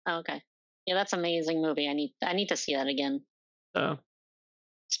 Okay. Yeah, that's an amazing movie. I need to see that again. So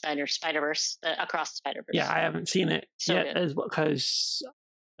Spider-Verse, Across the Spider-Verse. Yeah, I haven't seen it yet, as well, because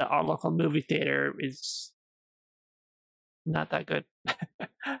our local movie theater is not that good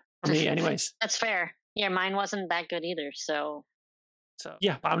for me, anyways. That's fair. Yeah, mine wasn't that good either. So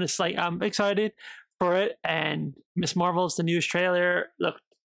yeah, I'm just like I'm excited for it, and Miss Marvel's the newest trailer looked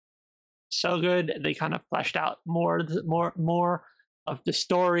so good. They kind of fleshed out more of the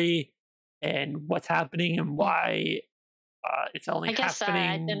story and what's happening and why It's only I guess I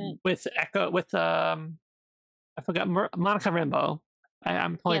happening didn't. with Echo with I forgot Monica Rambeau.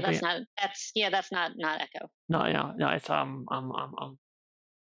 I'm totally Yeah, that's not. That's yeah, that's not Echo. no. It's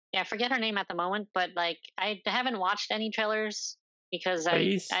Yeah, I forget her name at the moment, but like I haven't watched any trailers because I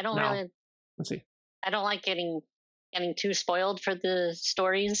Pleeaze. don't No, really let's see. I don't like getting too spoiled for the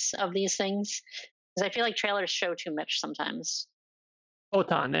stories of these things because I feel like trailers show too much sometimes.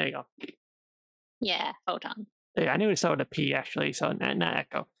 Photon. There you go. Yeah, Photon. Yeah, I knew it started with a P actually, so not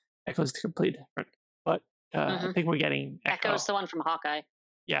Echo. Echo's completely different. But I Hmm. think we're getting Echo's Echo. the one from Hawkeye.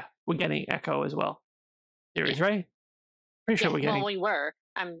 Yeah, we're getting Echo as well. Yeah, Series, right? Pretty sure yeah. we're Well, getting. we were.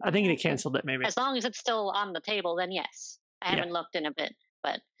 I'm I think they canceled it maybe. as long as it's still on the table, then yes. I Yeah, haven't looked in a bit,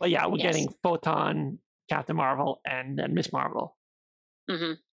 but but yeah, we're yes. getting Photon, Captain Marvel, and then Miss Marvel.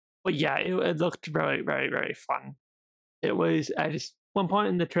 Hmm. But yeah, it looked very fun. It was I just one point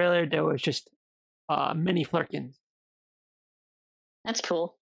in the trailer there was just mini Flurkins. That's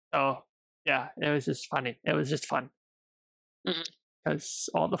cool. So yeah, it was just funny. It was just fun Hmm. because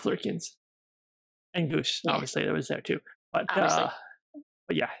all the Flurkins and Goose Yeah, obviously it was there too. But obviously.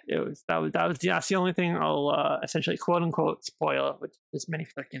 but yeah, that's the only thing I'll essentially quote unquote spoil with this mini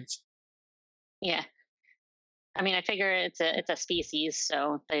Flurkins. Yeah. I mean, I figure it's a species,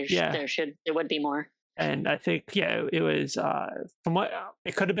 so Yeah, there would be more. and I think yeah, it was from what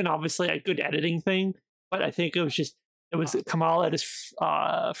it could have been obviously a good editing thing, but I think it was Kamala just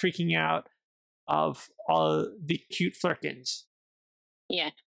freaking out of all the cute Flurkins, Yeah,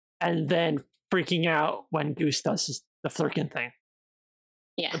 and then freaking out when Goose does the Flurkin thing.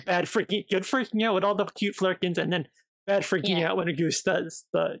 yeah, The good freaking out with all the cute Flurkins, and then bad freaking yeah, out when a Goose does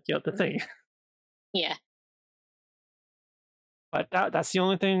the thing. yeah, But that's the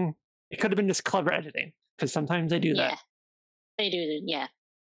only thing. It could have been just clever editing because sometimes they do that. yeah. They do. Yeah.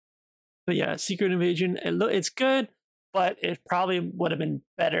 But yeah, Secret Invasion. It's good, but it probably would have been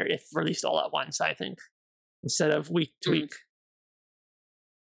better if released all at once. I think instead of week to Mm, week,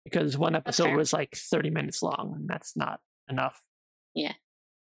 because one that's episode fair. was like 30 minutes long, and that's not enough. Yeah,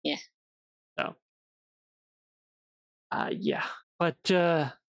 yeah. So yeah, but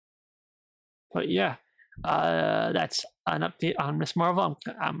yeah, that's an update on Miss Marvel.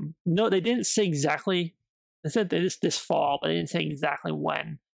 No, they didn't say exactly. They said that it's this fall, but they didn't say exactly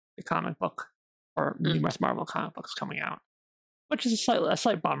when the comic book or new Mm, Miss Marvel comic book is coming out, which is a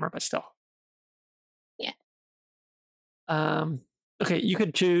slight bummer, but still. yeah. Um, okay, you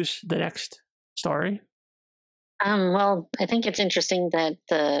could choose the next story. Well, I think it's interesting that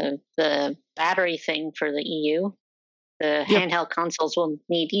the battery thing for the EU, the Yep. handheld consoles will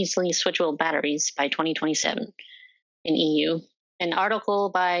need easily switchable batteries by 2027 in EU. An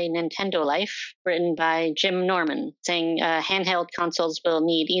article by Nintendo Life, written by Jim Norman, saying handheld consoles will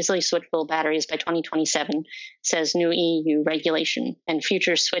need easily switchable batteries by 2027, says new EU regulation, and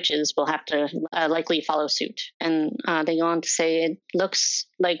future Switches will have to likely follow suit. And they go on to say it looks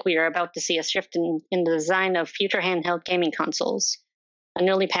like we are about to see a shift in the design of future handheld gaming consoles. A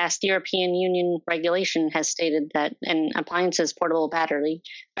newly passed European Union regulation has stated that an appliance's portable battery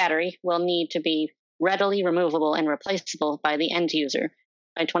will need to be readily removable and replaceable by the end user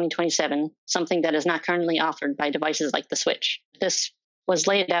by 2027, something that is not currently offered by devices like the Switch. This was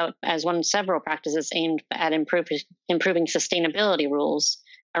laid out as one of several practices aimed at improving sustainability rules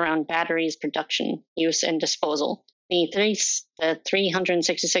around batteries production, use, and disposal. The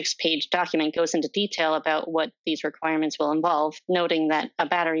 366-page document goes into detail about what these requirements will involve, noting that a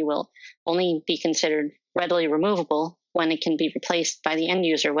battery will only be considered readily removable when it can be replaced by the end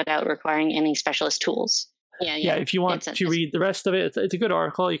user without requiring any specialist tools. Yeah, if you want to read the rest of it, it's a good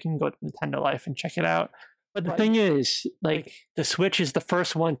article. You can go to Nintendo Life and check it out. But the thing is, like the Switch is the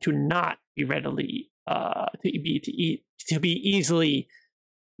first one to not be readily to be easily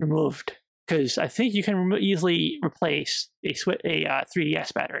removed, because I think you can easily replace a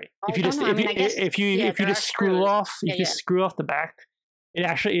 3DS battery if you just if you just screw off screw off the back. It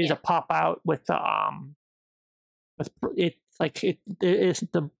actually is a pop out with the with it like it is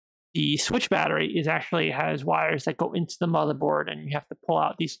the Switch battery is actually has wires that go into the motherboard, and you have to pull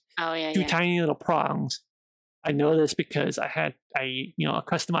out these two tiny little prongs. I know this because I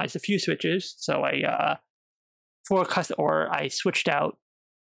customized a few Switches, so I switched out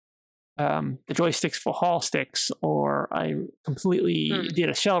the joysticks for Hall sticks, or I completely did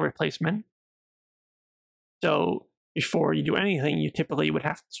a shell replacement. So before you do anything, you typically would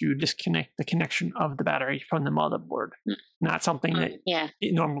have to disconnect the connection of the battery from the motherboard. Not something that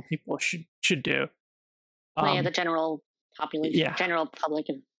normal people should do. The general population, general public,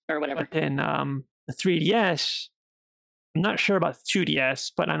 or whatever. But then the 3DS, I'm not sure about the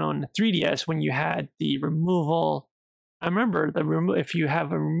 2DS, but I know in the 3DS when you had the removal I remember if you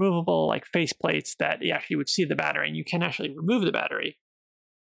have a removable like face plates that you actually would see the battery, and you can actually remove the battery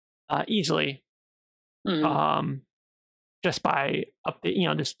easily, Hmm. um, just by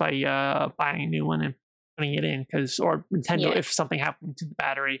just by buying a new one and putting it in. Because or Nintendo, Yeah. if something happened to the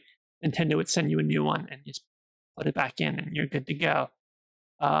battery, Nintendo would send you a new one and just put it back in, and you're good to go.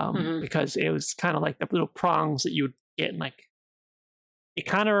 Hmm. Because it was kind of like the little prongs that you would get, and like it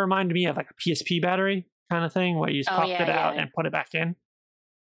kind of reminded me of like a PSP battery kind of thing, where you just Oh popped yeah, it out yeah. and put it back in.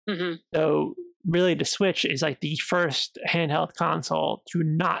 Hmm. So really, the Switch is like the first handheld console to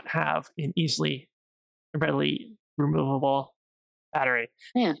not have an easily readily removable battery.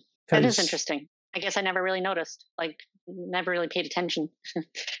 Yeah, that is Because interesting. I guess I never really noticed. Like, never really paid attention.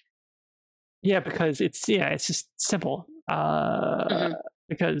 because it's just simple. Hmm.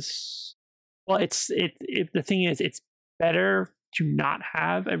 Because well, the thing is, it's better to not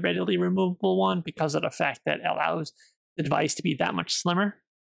have a readily removable one because of the fact that it allows the device to be that much slimmer.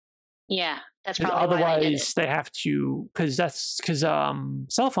 Yeah, that's 'Cause probably why they did it. otherwise, they have to because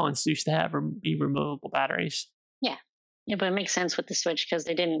cell phones used to have be removable batteries. Yeah, yeah, but it makes sense with the Switch because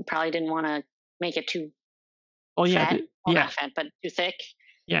they probably didn't want to make it too Oh yeah, fat. Well, yeah, not fat, but too thick.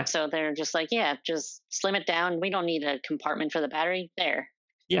 yeah, So they're just like, yeah, just slim it down. We don't need a compartment for the battery there.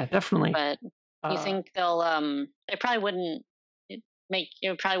 yeah, definitely. But you Uh, think they'll they probably wouldn't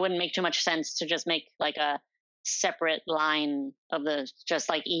it probably wouldn't make too much sense to just make like a separate line of the just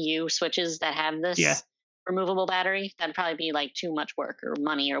like EU switches that have yeah, this removable battery. That'd probably be like too much work or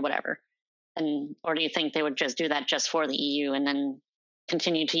money or whatever. And or do you think they would just do that just for the EU and then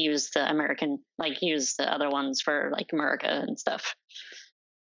continue to use the American, like use the other ones for like America and stuff?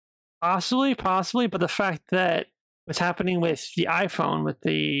 possibly, but the fact that what's happening with the iPhone with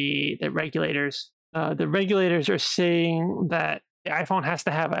the regulators are saying that the iPhone has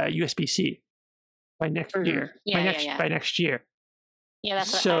to have a USB-C by next Hmm. year, Yeah, yeah, yeah, by next year. yeah.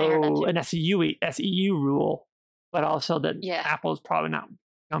 That's what I heard that So, too. and that's EU rule, but also that Yeah, Apple's probably not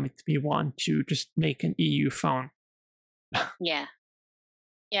going to be one to just make an EU phone. yeah,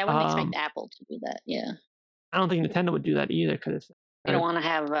 yeah. I wouldn't expect Um, Apple to do that. Yeah, I don't think Nintendo would do that either because you don't want to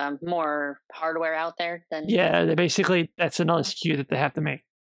have more hardware out there than. yeah, they basically that's another SKU that they have to make.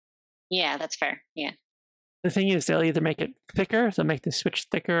 Yeah, that's fair. Yeah. The thing is, they'll either make it thicker, so make the Switch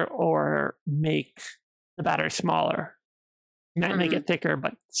thicker, or make the battery smaller. Not make Hmm. it thicker,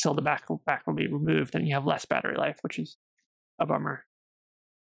 but still the back will be removed, and you have less battery life, which is a bummer.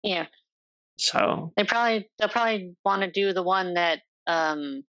 Yeah. So They'll probably want to do the one that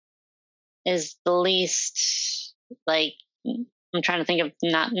is the least like I'm trying to think of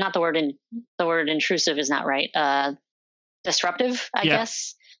not the word intrusive is not right. Disruptive, I yeah,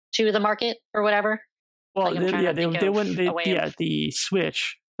 guess, to the market or whatever. well, Like I'm trying yeah, to think they of wouldn't. a way of. Yeah, the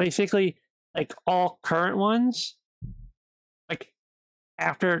Switch basically like all current ones, like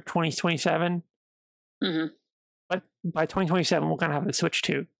after 2027, Hmm. but by 2027 we're gonna have the Switch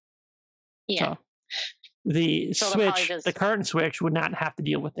 2. Yeah. So So they'll probably the just. current Switch would not have to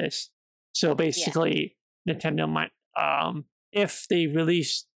deal with this. So Yeah. basically, Nintendo might, if they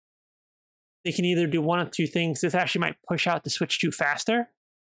release, they can either do one of two things. This actually might push out the Switch 2 faster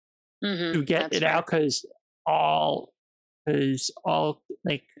Hmm. to get That's it out fair. all, all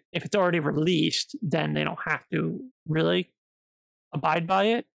like if it's already released, then they don't have to really abide by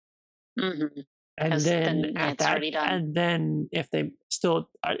it. Hmm. And Because then then yeah, it's already done. and then if they're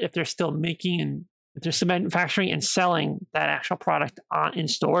still making and if they're still manufacturing and selling that actual product on in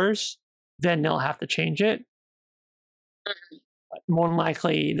stores, then they'll have to change it. But more than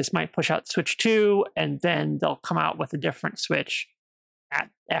likely, this might push out Switch 2, and then they'll come out with a different Switch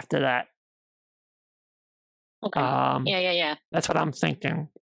after that. Okay. Um, Yeah, yeah, yeah. that's what I'm thinking.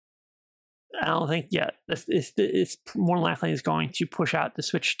 I don't think yet. It's more likely is going to push out the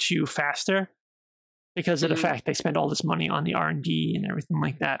Switch 2 faster because of the Hmm. fact they spend all this money on the R&D and everything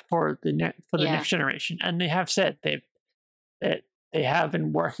like that for the Yeah. next generation. And they have said that they have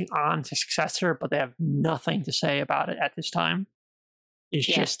been working on the successor, but they have nothing to say about it at this time. It's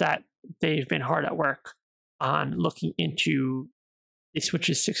Yeah. just that they've been hard at work on looking into the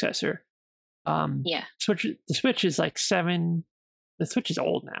Switch's successor. Yeah. The Switch is like 7. The Switch is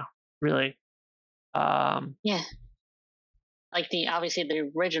old now, really. Yeah. Like the obviously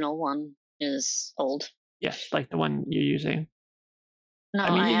the original one is old. Yes, like the one you're using. No, I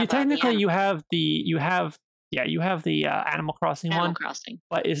mean, I you have the technically you have the Animal Crossing Animal one, Crossing.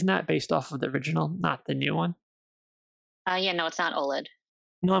 but isn't that based off of the original, not the new one? Yeah, no, it's not OLED.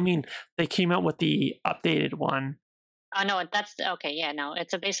 No, I mean they came out with the updated one. No, that's okay. Yeah, no,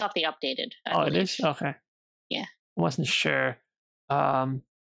 it's based off the updated, I Oh, it believe. is okay. Yeah. I wasn't sure. Um,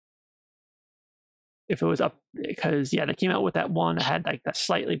 if it was up, because they came out with that one that had like that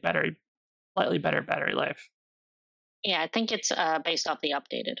slightly better battery life. Yeah, I think it's based off the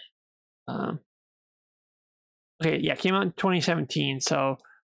updated. Um, okay, yeah, it came out in 2017, so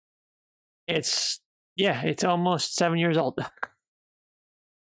it's almost 7 years old.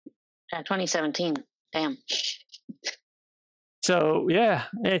 2017. Damn. So yeah,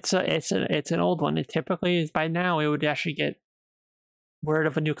 it's an old one. It typically is by now it would actually get word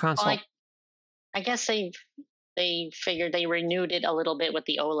of a new Well, console. I guess they figured they renewed it a little bit with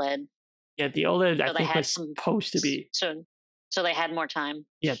the OLED, Yeah, the OLED so I they think had was some. supposed to be. So they had more time.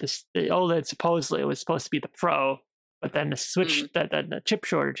 Yeah, the OLED supposedly was supposed to be the Pro, but then the switch Mhm. the chip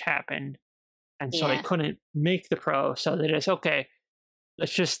shortage happened, and so they Yeah. couldn't make the Pro. So they just okay,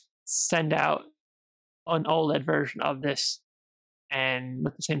 let's just send out an OLED version of this and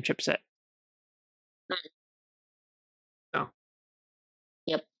with the same chipset. Mhm. So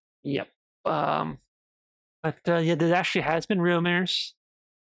Yep. yep. Um, but yeah, there actually has been rumors.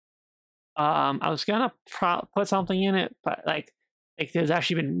 I was gonna put something in it, but like there's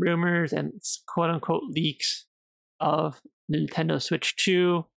actually been rumors and quote unquote leaks of Nintendo Switch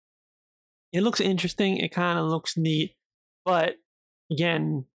 2. It looks interesting. It kind of looks neat, but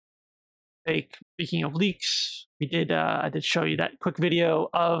again, like speaking of leaks, I did show you that quick video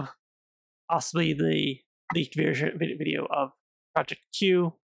of possibly the leaked version video of Project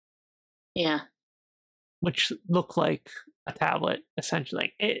Q, Yeah. which looked like a tablet essentially.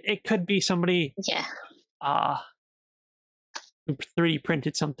 Like it could be somebody Yeah. uh 3D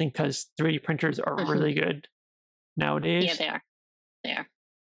printed something, because 3D printers are Hmm. really good Yeah, nowadays. they are. They are.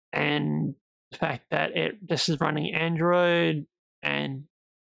 And the fact that this is running Android, and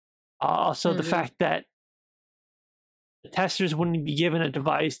also the Hmm. fact that the testers wouldn't be given a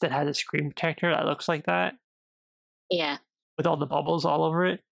device that has a screen protector that looks like that Yeah. with all the bubbles all over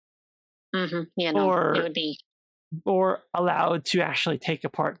it, Yeah. No, it or would be. allowed to actually take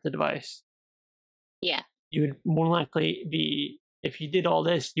apart the device. Yeah. You would more likely be, if you did all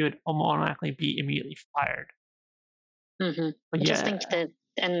this, you would more likely be immediately fired. Hmm. But I just think yeah, that,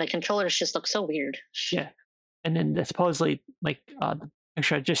 and the controllers just look so weird. yeah. And then supposedly, like the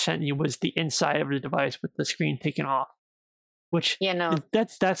picture I just sent you was the inside of the device with the screen taken off, which Yeah. No.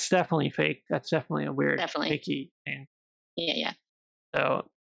 that's definitely fake. That's definitely a weird Definitely. fakey thing. Yeah. Yeah. So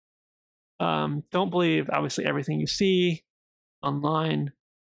don't believe obviously everything you see online.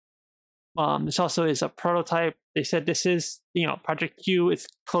 This also is a prototype. They said this is, Project Q is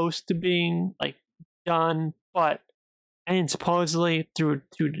close to being like done, but and supposedly due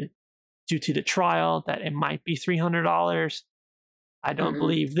to the trial that it might be $300. I don't Hmm.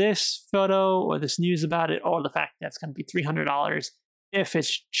 believe this photo or this news about it, or the fact that it's going to be $300 if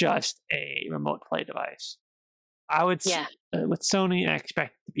it's just a remote play device. I would Yeah. with Sony, I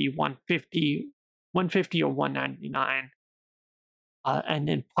expect it to be 150 or 199, and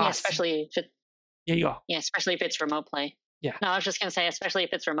then Yeah. plus Especially if it. yeah, you go. Yeah. Especially if it's remote play. Yeah, No, I was just gonna say, especially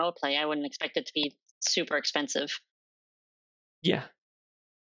if it's remote play, I wouldn't expect it to be super expensive. yeah.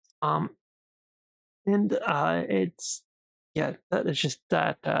 Um, and it's that is just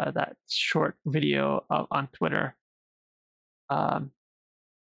that short video on Twitter. Um,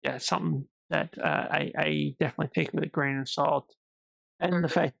 yeah, something that I definitely take with a grain of salt, and the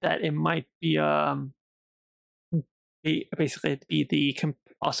Hmm. fact that it might be basically be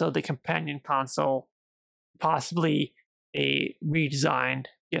also the companion console, possibly a redesigned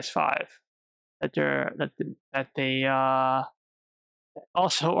PS5 that they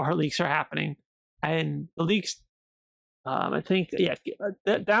also our leaks are happening, and the leaks. I think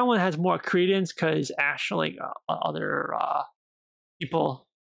that one has more credence because actually other people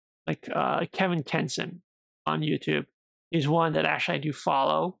like Kevin Kenson on YouTube is one that actually I do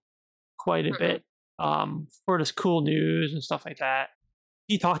follow quite a Hmm. bit for this cool news and stuff like that.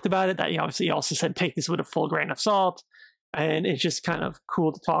 He talked about it. That obviously he also said take this with a full grain of salt, and it's just kind of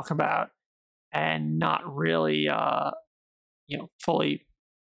cool to talk about and not really fully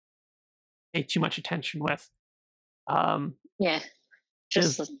pay too much attention with. Um, Yeah.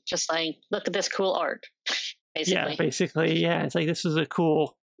 is Just like, look at this cool art, Yeah, basically. basically, yeah. It's like this was a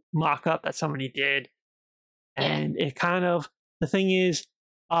cool mock up that somebody did, Yeah. and it kind of the thing is,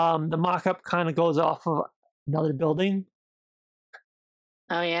 the mock up kind of goes off of another building,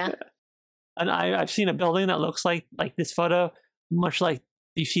 Oh yeah. and I've seen a building that looks like this photo, much like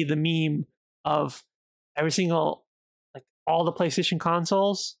you see the meme of every single like all the PlayStation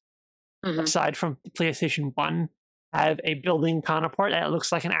consoles Hmm. aside from the PlayStation One have a building counterpart that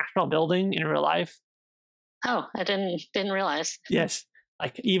looks like an actual building in real life. Oh, I didn't realize. Yes,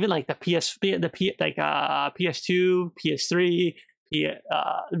 like even like the PS, the P, like PS2, PS3, the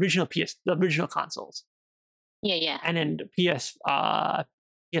original consoles, Yeah. and then the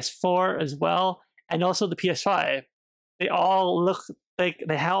PS4 as well, and also the PS5. They all look like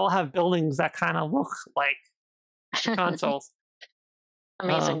they all have buildings that kind of look like consoles.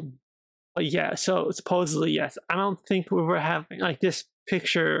 Amazing. But yeah, so supposedly yes. I don't think we were having like this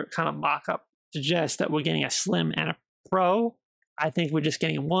picture kind of mock-up suggests that we're getting a Slim and a Pro. I think we're just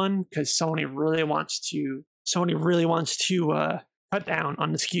getting one because Sony really wants to cut down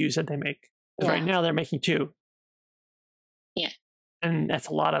on the SKUs that they make. Because right now they're making two. Yeah. And that's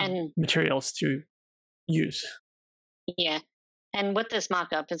a lot of materials to use. Yeah. And with this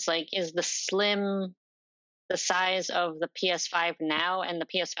mock-up, it's like, is the Slim the size of the PS5 now and the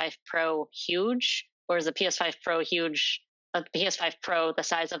PS5 Pro huge? Or is the PS5 Pro huge, the PS5 Pro the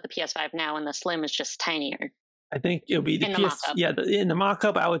size of the PS5 now and the Slim is just tinier? I think it'll be the in PS. The mock-up. Yeah, in the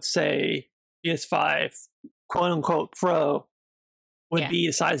mock-up, I would say PS5 quote unquote Pro would be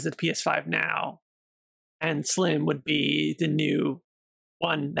the size of the PS5 now, and Slim would be the new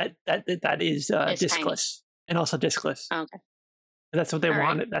one that is discless tiny. And also discless. Oh, okay, that's what they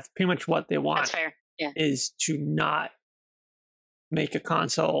wanted. Right. That's pretty much what they want. That's fair. Yeah, is to not make a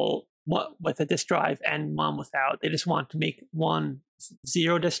console with a disk drive and one without. They just want to make one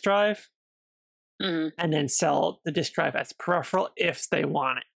 0 disk drive. And then sell the disk drive as peripheral if they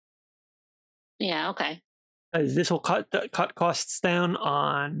want it. Yeah, okay. Because this will cut costs down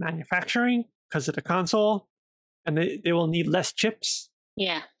on manufacturing because of the console, and they will need less chips.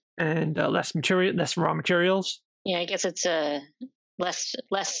 Yeah. And less raw materials. Yeah, I guess it's less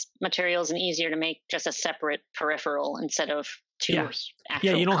materials and easier to make just a separate peripheral instead of two.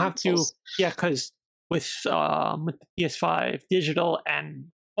 Yeah, you don't consoles. have to. Yeah, because with the PS5 digital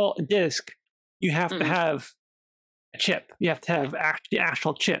and disc. You have to have a chip. You have to have the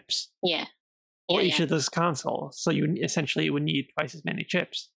actual chips. Yeah. For each of those consoles. So you essentially would need twice as many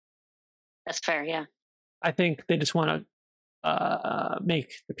chips. That's fair, yeah. I think they just want to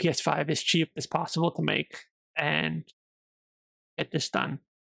make the PS5 as cheap as possible to make and get this done.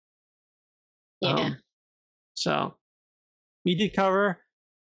 Yeah. So we did cover a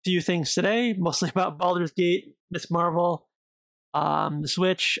few things today, mostly about Baldur's Gate, Miss Marvel, the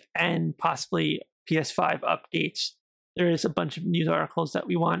Switch, and possibly PS5 updates. There is a bunch of news articles that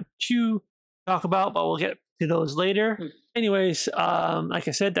we want to talk about, but we'll get to those later. Anyways, like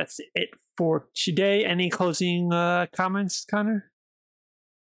I said, that's it for today. Any closing comments, Connor?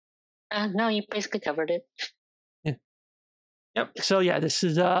 No, you basically covered it. Yeah. Yep. So yeah, this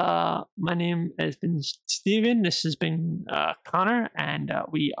is my name has been Steven. This has been Connor, and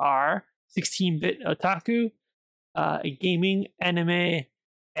we are 16-bit Otaku. A gaming, anime,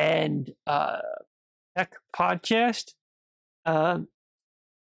 and tech podcast.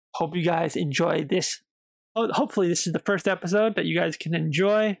 Hope you guys enjoy this. Hopefully, this is the first episode that you guys can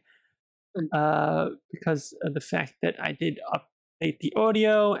enjoy because of the fact that I did update the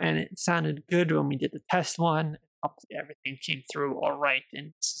audio and it sounded good when we did the test one. Hopefully, everything came through all right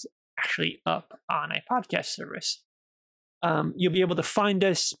and it's actually up on a podcast service. You'll be able to find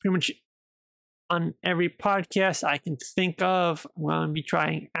us pretty much on every podcast I can think of. I'm going to be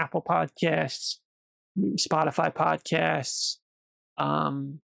trying Apple Podcasts, Spotify Podcasts,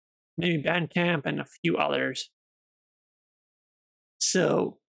 maybe Bandcamp, and a few others.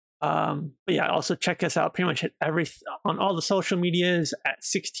 So, but yeah, also check us out pretty much on all the social medias at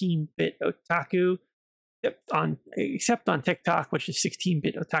 16-bit Otaku, except on TikTok, which is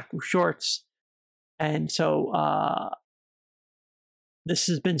 16-bit Otaku Shorts. And so, this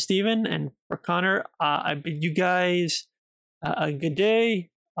has been Steven, and for Connor, I bid you guys a good day.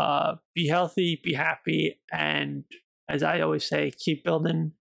 Be healthy, be happy, and as I always say, keep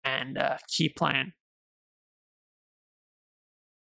building and keep playing.